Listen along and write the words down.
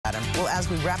Well, as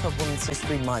we wrap up Women's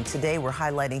History Month, today we're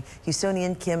highlighting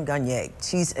Houstonian Kim Gagne.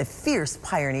 She's a fierce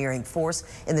pioneering force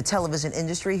in the television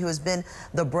industry who has been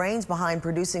the brains behind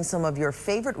producing some of your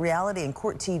favorite reality and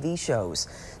court TV shows.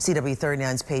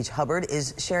 CW39's Paige Hubbard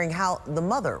is sharing how the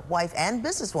mother, wife, and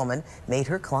businesswoman made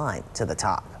her climb to the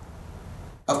top.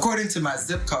 According to my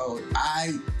zip code,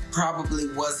 I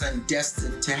probably wasn't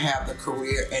destined to have the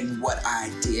career and what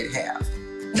I did have.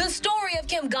 The story of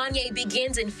Kim Gagne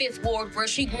begins in 5th Ward, where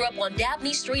she grew up on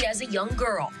Dabney Street as a young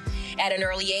girl. At an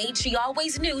early age, she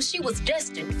always knew she was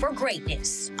destined for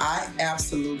greatness. I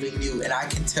absolutely knew, and I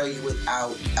can tell you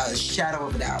without a shadow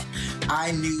of a doubt,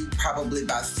 I knew probably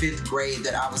by 5th grade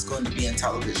that I was going to be in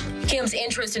television. Kim's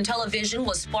interest in television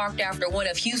was sparked after one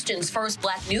of Houston's first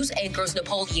black news anchors,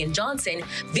 Napoleon Johnson,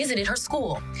 visited her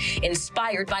school.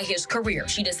 Inspired by his career,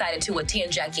 she decided to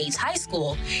attend Jack Yates High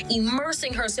School,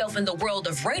 immersing herself in the world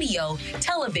of radio,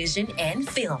 television, and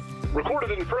film.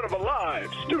 Recorded in front of a live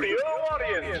studio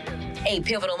audience. A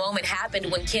pivotal moment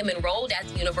happened when Kim enrolled at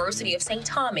the University of St.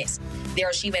 Thomas.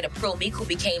 There she met April Meek, who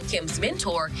became Kim's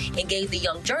mentor and gave the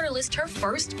young journalist her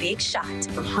first big shot.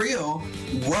 April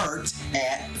worked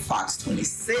at Fox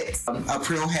 26.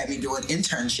 April had me doing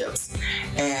internships,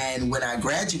 and when I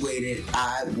graduated,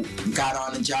 I got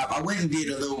on the job. I went and did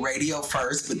a little radio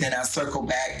first, but then I circled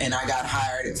back and I got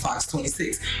hired at Fox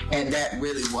 26, and that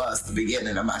really was the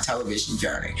beginning of my television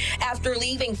journey. After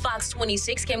leaving Fox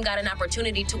 26, Kim got an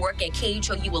opportunity to work at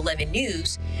KHOU 11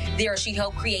 News. There she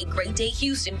helped create Great Day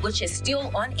Houston, which is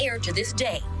still on air to this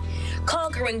day.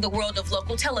 Conquering the world of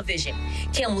local television,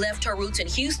 Kim left her roots in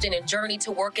Houston and journeyed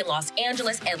to work in Los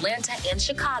Angeles, Atlanta, and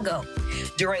Chicago.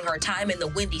 During her time in the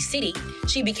Windy City,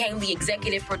 she became the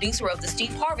executive producer of The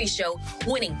Steve Harvey Show,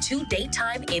 winning 2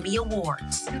 Daytime Emmy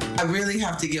Awards. I really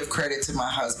have to give credit to my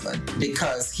husband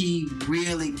because he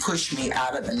really pushed me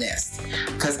out of the nest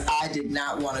because I did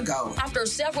not want to go. After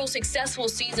several successful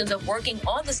seasons of working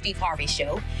on The Steve Harvey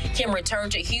Show, Kim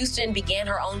returned to Houston, began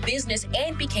her own business,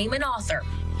 and became an author.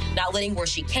 Not letting where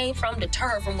she came from deter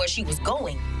her from where she was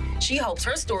going, she hopes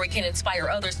her story can inspire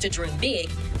others to dream big,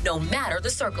 no matter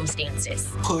the circumstances.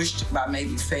 Pushed by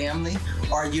maybe family,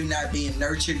 or you not being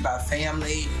nurtured by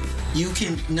family, you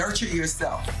can nurture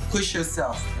yourself, push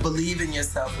yourself, believe in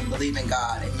yourself, and believe in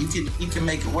God, and you can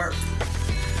make it work.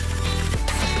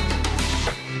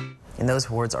 And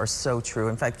those words are so true.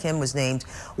 In fact, Kim was named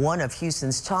one of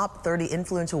Houston's top 30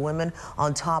 influential women,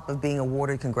 on top of being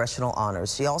awarded congressional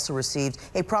honors. She also received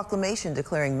a proclamation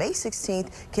declaring May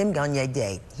 16th Kim Gagne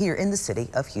Day here in the city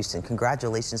of Houston.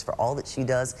 Congratulations for all that she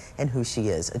does and who she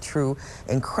is. A true,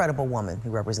 incredible woman who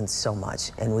represents so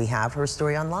much. And we have her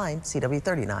story online,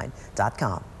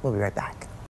 CW39.com. We'll be right back.